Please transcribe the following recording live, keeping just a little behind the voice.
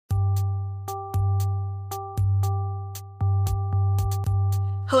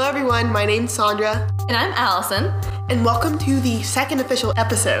Hello everyone, my name's Sandra. And I'm Allison. And welcome to the second official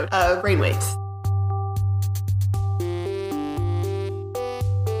episode of Brainwaves.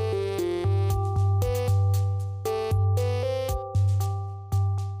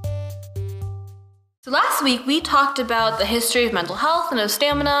 So last week we talked about the history of mental health and of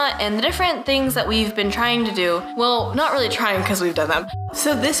stamina and the different things that we've been trying to do. Well, not really trying because we've done them.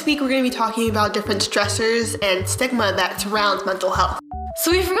 So this week we're going to be talking about different stressors and stigma that surrounds mental health. So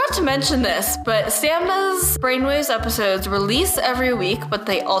we forgot to mention this, but Stamina's Brainwaves episodes release every week, but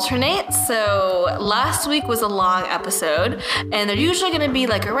they alternate. So last week was a long episode, and they're usually going to be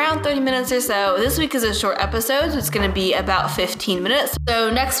like around 30 minutes or so. This week is a short episode, so it's going to be about 15 minutes.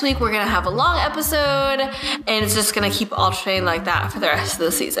 So next week we're going to have a long episode, and it's just going to keep alternating like that for the rest of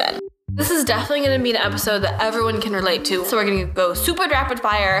the season. This is definitely going to be an episode that everyone can relate to. So we're going to go super rapid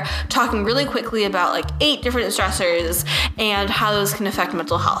fire, talking really quickly about like 8 different stressors and how those can affect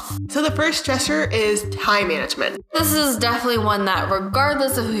mental health. So the first stressor is time management. This is definitely one that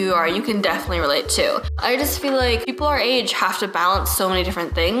regardless of who you are, you can definitely relate to. I just feel like people our age have to balance so many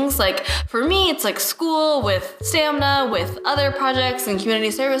different things. Like for me, it's like school with stamina, with other projects and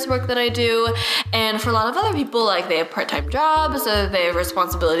community service work that I do. And for a lot of other people, like they have part-time jobs, or they have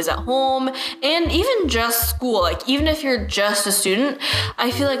responsibilities at home, and even just school. Like even if you're just a student,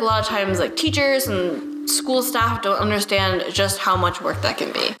 I feel like a lot of times like teachers and school staff don't understand just how much work that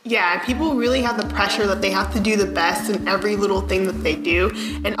can be. Yeah, people really have the pressure that they have to do the best in every little thing that they do,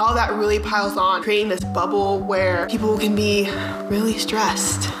 and all that really piles on, creating this bubble where people can be really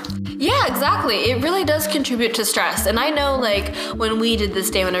stressed. Yeah, exactly. It really does contribute to stress. And I know like when we did the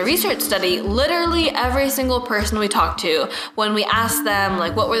stamina research study, literally every single person we talked to, when we asked them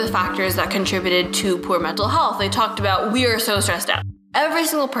like what were the factors that contributed to poor mental health, they talked about we are so stressed out. Every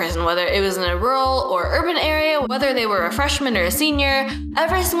single person, whether it was in a rural or urban area, whether they were a freshman or a senior,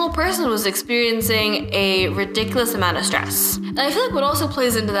 every single person was experiencing a ridiculous amount of stress. And I feel like what also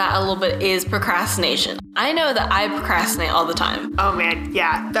plays into that a little bit is procrastination. I know that I procrastinate all the time. Oh man,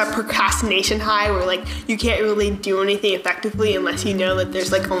 yeah, that procrastination high where like you can't really do anything effectively unless you know that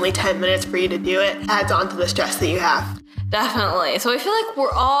there's like only 10 minutes for you to do it, adds on to the stress that you have. Definitely. So I feel like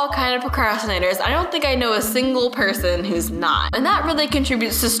we're all kind of procrastinators. I don't think I know a single person who's not. And that really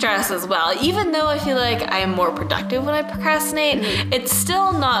contributes to stress as well. Even though I feel like I'm more productive when I procrastinate, it's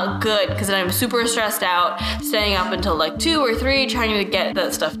still not good because then I'm super stressed out, staying up until like 2 or 3 trying to get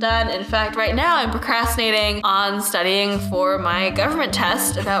that stuff done. In fact, right now I'm procrastinating on studying for my government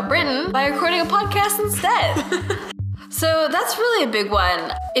test about Britain by recording a podcast instead. So that's really a big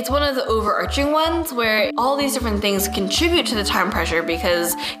one. It's one of the overarching ones where all these different things contribute to the time pressure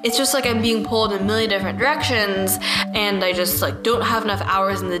because it's just like I'm being pulled in a million different directions and I just like don't have enough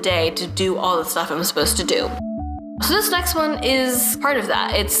hours in the day to do all the stuff I'm supposed to do. So this next one is part of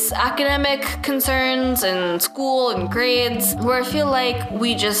that. It's academic concerns and school and grades where I feel like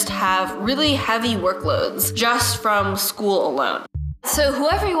we just have really heavy workloads just from school alone. So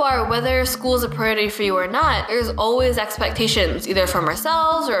whoever you are, whether school is a priority for you or not, there's always expectations, either from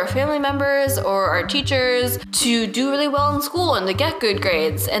ourselves or our family members or our teachers to do really well in school and to get good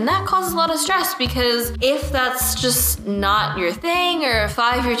grades. And that causes a lot of stress because if that's just not your thing, or if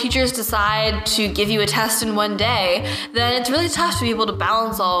 5 of your teachers decide to give you a test in one day, then it's really tough to be able to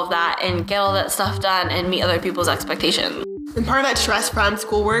balance all of that and get all that stuff done and meet other people's expectations. And part of that stress from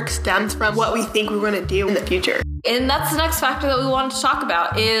schoolwork stems from what we think we're going to do in the future. And that's the next factor that we wanted to talk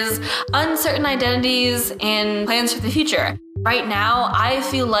about is uncertain identities and plans for the future. Right now, I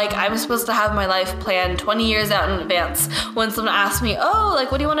feel like I'm supposed to have my life planned 20 years out in advance. When someone asks me, oh,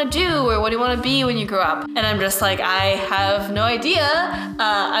 like, what do you want to do? Or what do you want to be when you grow up? And I'm just like, I have no idea.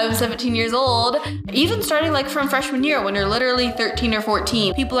 I'm 17 years old. Even starting like from freshman year, when you're literally 13 or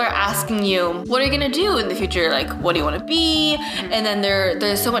 14, people are asking you, what are you going to do in the future? Like, what do you want to be? And then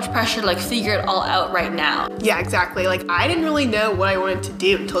there's so much pressure to like figure it all out right now. Yeah, exactly. Like, I didn't really know what I wanted to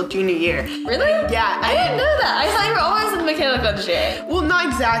do until junior year. Really? Yeah. I didn't know that. I thought you were always in mechanical engineering. Well, not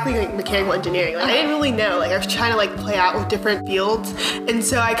exactly like mechanical engineering. Like, I didn't really know. Like, I was trying to like play out with different fields, and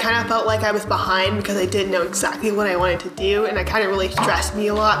so I kind of felt like I was behind because I didn't know exactly what I wanted to do, and it kind of really stressed me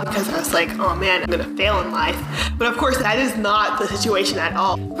a lot because I was like, oh man, I'm gonna fail in life. But of course, that is not the situation at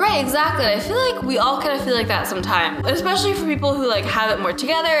all. Right, exactly. I feel like we all kind of feel like that sometimes, especially for people who like have it more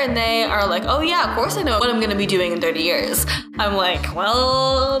together and they are like, oh yeah, of course I know what I'm gonna be doing in 30 years. I'm like,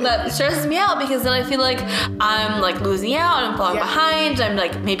 well, that stresses me out because then I feel like I'm like losing out, I'm falling behind, I'm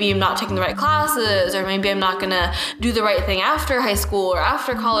like, maybe I'm not taking the right classes, or maybe I'm not gonna do the right thing after high school or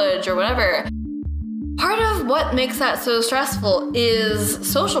after college or whatever. Part of what makes that so stressful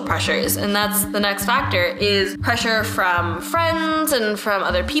is social pressures, and that's the next factor, is pressure from friends and from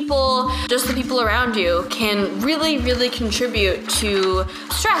other people. Just the people around you can really, really contribute to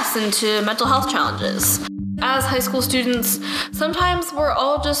stress and to mental health challenges. As high school students, sometimes we're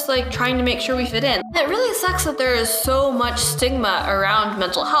all just like trying to make sure we fit in. It really sucks that there is so much stigma around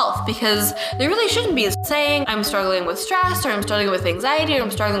mental health, because there really shouldn't be. Saying I'm struggling with stress, or I'm struggling with anxiety, or I'm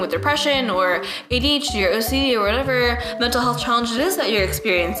struggling with depression, or ADHD, or OCD, or whatever mental health challenge it is that you're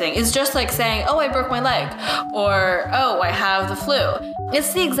experiencing is just like saying, oh, I broke my leg, or oh, I have the flu.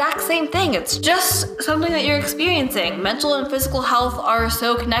 It's the exact same thing. It's just something that you're experiencing. Mental and physical health are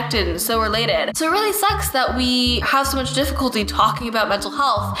so connected and so related. So it really sucks that we have so much difficulty talking about mental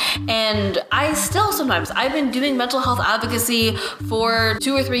health. And I've been doing mental health advocacy for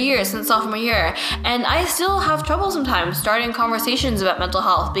 2 or 3 years since sophomore year. And I still have trouble sometimes starting conversations about mental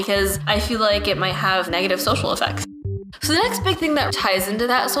health because I feel like it might have negative social effects. So the next big thing that ties into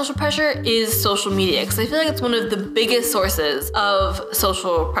that social pressure is social media, because I feel like it's one of the biggest sources of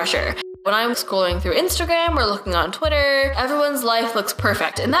social pressure. When I'm scrolling through Instagram or looking on Twitter, everyone's life looks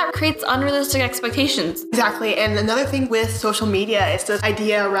perfect, and that creates unrealistic expectations. Exactly, and another thing with social media is this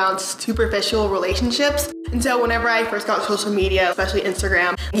idea around superficial relationships. And so whenever I first got social media, especially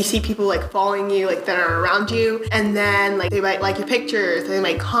Instagram, you see people like following you, like that are around you, and then like they might like your pictures, they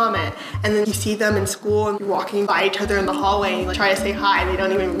might comment, and then you see them in school and you're walking by each other in the hallway and like, try to say hi, and they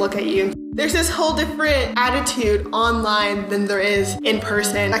don't even look at you. There's this whole different attitude online than there is in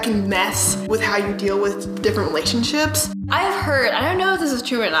person that can mess with how you deal with different relationships. I've heard, I don't know if this is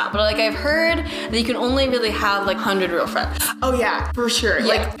true or not, but like I've heard that you can only really have like 100 real friends. Oh yeah, for sure. Yeah.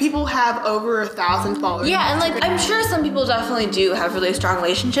 Like people have over 1,000 followers. Yeah, and like I'm sure some people definitely do have really strong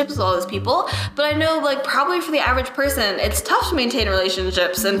relationships with all those people, but I know like probably for the average person, it's tough to maintain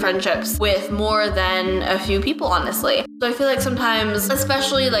relationships and friendships with more than a few people, honestly. So I feel like sometimes,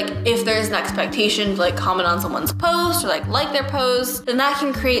 especially like if there's an expectation to like comment on someone's post or like their post, then that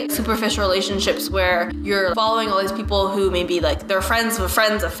can create superficial relationships where you're following all these people who maybe like they're friends of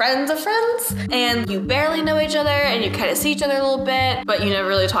friends of friends of friends, and you barely know each other and you kind of see each other a little bit, but you never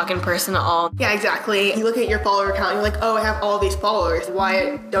really talk in person at all. Yeah, exactly. You look at your follower account and you're like, oh, I have all these followers.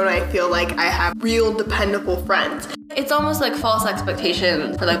 Why don't I feel like I have real dependable friends? It's almost like false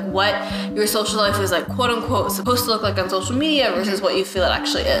expectation for like what your social life is like quote unquote supposed to look like on social media versus what you feel it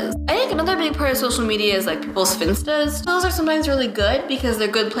actually is. I think another big part of social media is like people's Finstas. Those are sometimes really good because they're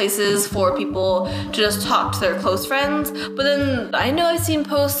good places for people to just talk to their close friends. But then I know I've seen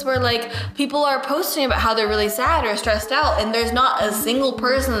posts where like people are posting about how they're really sad or stressed out, and there's not a single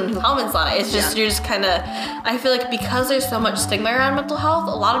person who comments on it. It's just, you're just kind of, I feel like because there's so much stigma around mental health,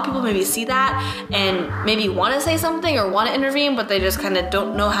 a lot of people maybe see that and maybe want to say something or want to intervene, but they just kind of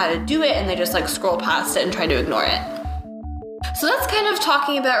don't know how to do it, and they just like scroll past it and try to ignore it. So that's kind of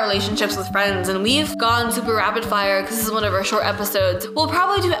talking about relationships with friends, and we've gone super rapid fire because this is one of our short episodes. We'll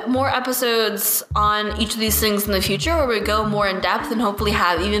probably do more episodes on each of these things in the future where we go more in depth and hopefully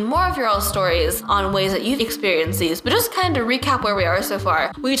have even more of your all stories on ways that you've experienced these. But just kind of to recap where we are so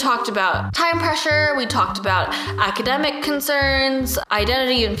far. We talked about time pressure, we talked about academic concerns,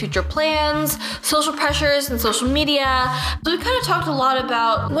 identity and future plans, social pressures and social media. So we kind of talked a lot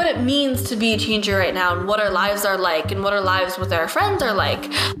about what it means to be a teenager right now and what our lives are like and what our lives with our friends are like.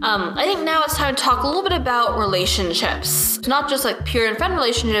 I think now it's time to talk a little bit about relationships. Not just like peer and friend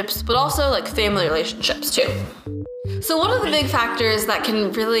relationships, but also like family relationships too. So one of the big factors that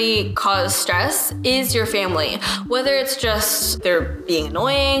can really cause stress is your family. Whether it's just they're being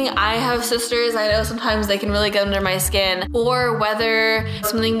annoying, I have sisters, I know sometimes they can really get under my skin, or whether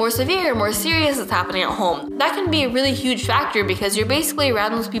something more severe, more serious is happening at home. That can be a really huge factor because you're basically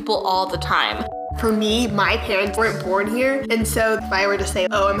around those people all the time. For me, my parents weren't born here, and so if I were to say,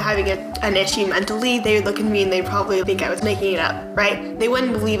 oh, I'm having an issue mentally, they would look at me and they'd probably think I was making it up, right? They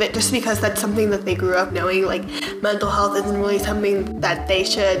wouldn't believe it just because that's something that they grew up knowing, like mental health isn't really something that they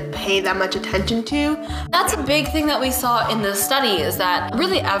should pay that much attention to. That's a big thing that we saw in this study, is that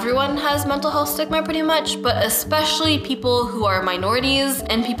really everyone has mental health stigma pretty much, but especially people who are minorities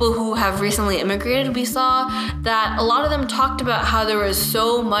and people who have recently immigrated. We saw that a lot of them talked about how there was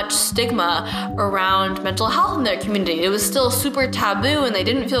so much stigma around mental health in their community. It was still super taboo and they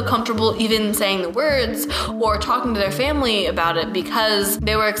didn't feel comfortable even saying the words or talking to their family about it because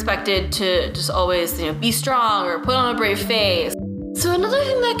they were expected to just always, be strong or put on a brave face. So another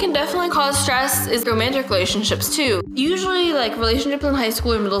thing that can definitely cause stress is romantic relationships too. Usually like relationships in high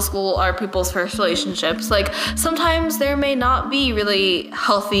school or middle school are people's first relationships. Like sometimes there may not be really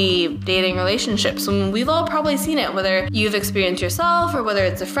healthy dating relationships. And we've all probably seen it, whether you've experienced yourself or whether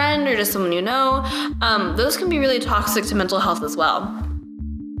it's a friend or just someone you know. Those can be really toxic to mental health as well.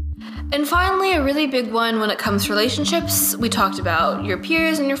 And finally, a really big one when it comes to relationships, we talked about your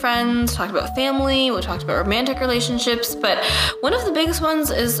peers and your friends, talked about family, we talked about romantic relationships, but one of the biggest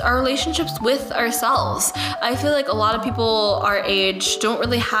ones is our relationships with ourselves. I feel like a lot of people our age don't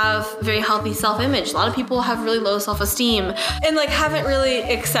really have very healthy self-image. A lot of people have really low self-esteem and like haven't really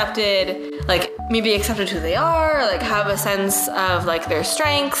accepted, like maybe accepted who they are, or like have a sense of like their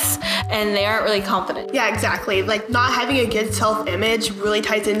strengths, and they aren't really confident. Yeah, exactly. Like not having a good self-image really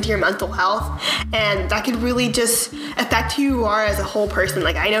ties into your mental health, and that could really just affect who you are as a whole person.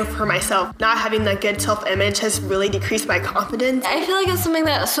 Like I know for myself, not having that good self-image has really decreased my confidence. I feel like it's something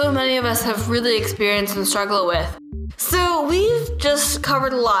that so many of us have really experienced and struggle with. So we've just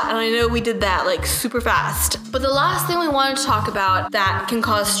covered a lot, and I know we did that like super fast. But the last thing we wanted to talk about that can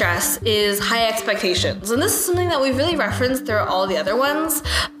cause stress is high expectations. And this is something that we've really referenced through all the other ones,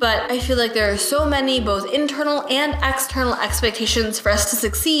 but I feel like there are so many both internal and external expectations for us to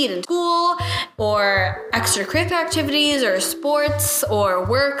succeed in school or extracurricular activities or sports or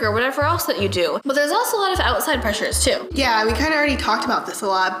work or whatever else that you do. But there's also a lot of outside pressures too. Yeah, we kind of already talked about this a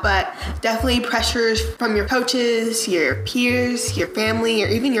lot, but definitely pressures from your coaches, your peers, your family, or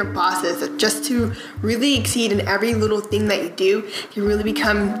even your bosses, just to really exceed in every little thing that you do can really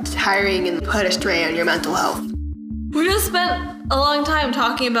become tiring and put a strain on your mental health. We just spent a long time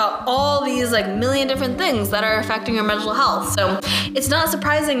talking about all these like million different things that are affecting your mental health. So it's not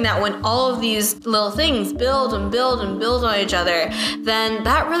surprising that when all of these little things build and build and build on each other, then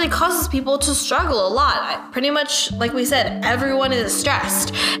that really causes people to struggle a lot. Pretty much, like we said, everyone is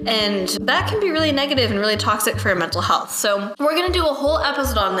stressed, and that can be really negative and really toxic for your mental health. So we're gonna do a whole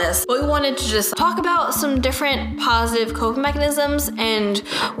episode on this, but we wanted to just talk about some different positive coping mechanisms and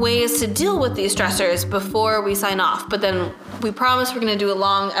ways to deal with these stressors before we sign off. But then we promise we're going to do a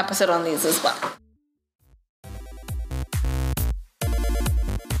long episode on these as well.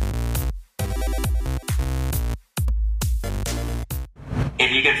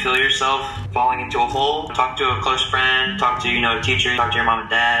 If you can feel yourself falling into a hole, talk to a close friend, talk to a teacher, talk to your mom and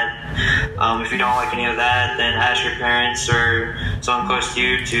dad. If you don't like any of that, then ask your parents or someone close to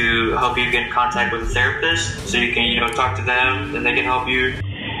you to help you get in contact with a therapist so you can talk to them and they can help you.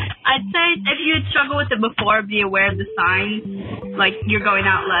 I'd say if you had struggled with it before, be aware of the signs, like you're going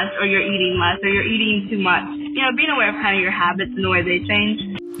out less or you're eating less or you're eating too much. Being aware of kind of your habits and the way they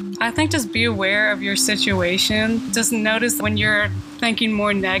change. I think just be aware of your situation. Just notice when you're thinking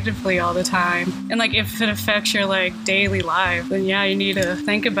more negatively all the time. And like if it affects your like daily life, then yeah, you need to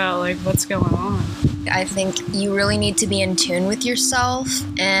think about like what's going on. I think you really need to be in tune with yourself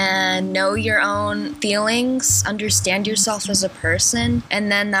and know your own feelings, understand yourself as a person,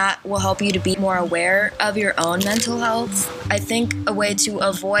 and then that will help you to be more aware of your own mental health. I think a way to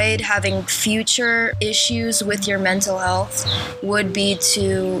avoid having future issues with your mental health would be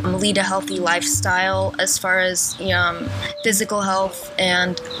to lead a healthy lifestyle as far as physical health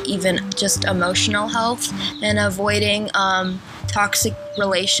and even just emotional health, and avoiding toxic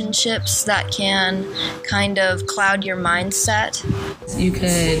relationships that can kind of cloud your mindset. You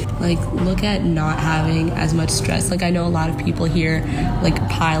could look at not having as much stress. I know a lot of people here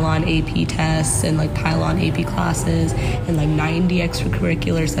pile on AP tests and pile on AP classes and 90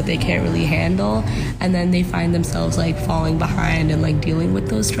 extracurriculars that they can't really handle, and then they find themselves falling behind and dealing with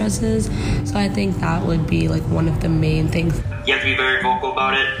those stresses. So I think that would be one of the main things. You have to be very vocal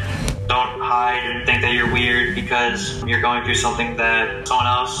about it. Don't hide and think that you're weird because you're going through something that someone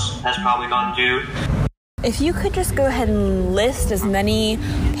else has probably gone through. If you could just go ahead and list as many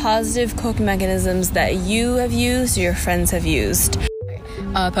positive coping mechanisms that you have used or your friends have used.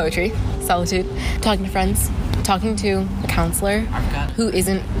 Poetry, solitude, talking to friends, talking to a counselor who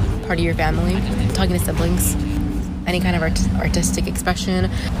isn't part of your family, talking to siblings, any kind of artistic expression,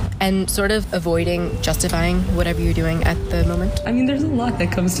 and sort of avoiding justifying whatever you're doing at the moment. I mean, there's a lot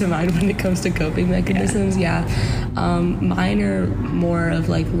that comes to mind when it comes to coping mechanisms. Yeah. Mine are more of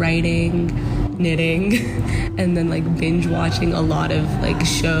writing, knitting, and then binge watching a lot of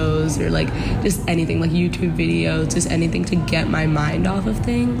shows or just anything, YouTube videos, just anything to get my mind off of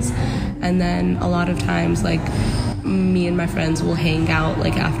things. And then a lot of times me and my friends will hang out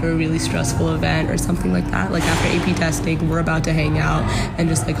after a really stressful event or something like that. After AP testing, we're about to hang out and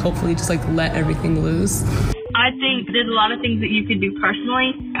just hopefully just let everything loose. I think there's a lot of things that you can do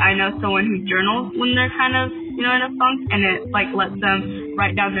personally. I know someone who journals when they're kind of in a funk, and it like lets them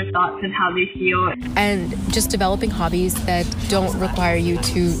write down their thoughts and how they feel. And just developing hobbies that don't require you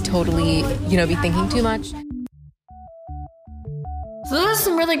to totally, be thinking too much. So those are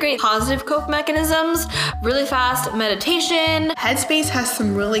some really great positive cope mechanisms. Really fast meditation. Headspace has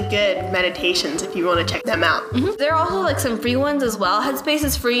some really good meditations if you want to check them out. There are also like some free ones as well. Headspace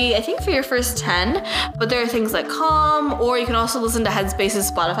is free, I think, for your first 10, but there are things like Calm, or you can also listen to Headspace's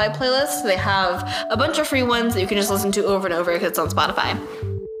Spotify playlist. They have a bunch of free ones that you can just listen to over and over because it's on Spotify.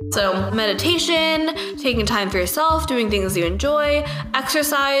 So meditation, taking time for yourself, doing things you enjoy,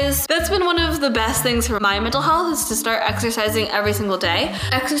 exercise. That's been one of the best things for my mental health, is to start exercising every single day.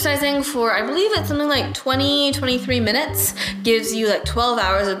 Exercising for, I believe it's something like 23 minutes gives you like 12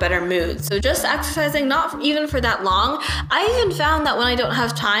 hours of better mood. So just exercising, not even for that long. I even found that when I don't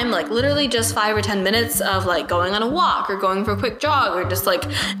have time, like literally just 5 or 10 minutes of like going on a walk or going for a quick jog or just like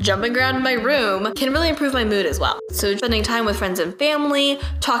jumping around in my room can really improve my mood as well. So spending time with friends and family,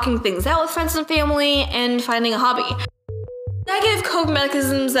 talking things out with friends and family, and finding a hobby. Negative coping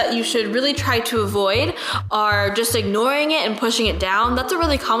mechanisms that you should really try to avoid are just ignoring it and pushing it down. That's a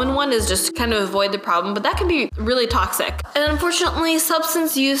really common one, is just kind of avoid the problem, but that can be really toxic. And unfortunately,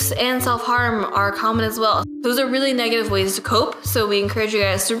 substance use and self-harm are common as well. Those are really negative ways to cope, so we encourage you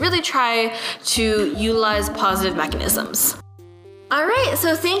guys to really try to utilize positive mechanisms. Alright,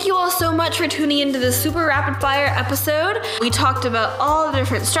 so thank you all so much for tuning into this super rapid fire episode. We talked about all the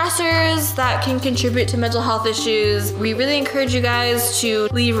different stressors that can contribute to mental health issues. We really encourage you guys to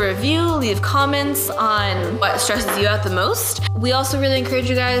leave a review, leave comments on what stresses you out the most. We also really encourage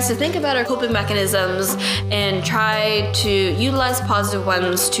you guys to think about our coping mechanisms and try to utilize positive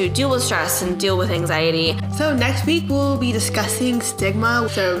ones to deal with stress and deal with anxiety. So next week we'll be discussing stigma,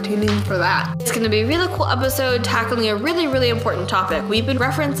 so tune in for that. It's going to be a really cool episode tackling a really, really important topic. We've been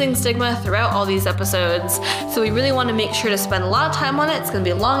referencing stigma throughout all these episodes, so we really want to make sure to spend a lot of time on it. It's going to be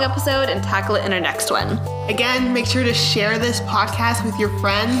a long episode, and tackle it in our next one. Again, make sure to share this podcast with your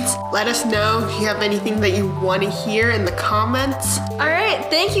friends. Let us know if you have anything that you want to hear in the comments. All right,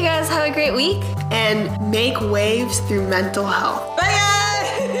 thank you guys. Have a great week. And make waves through mental health. Bye, guys.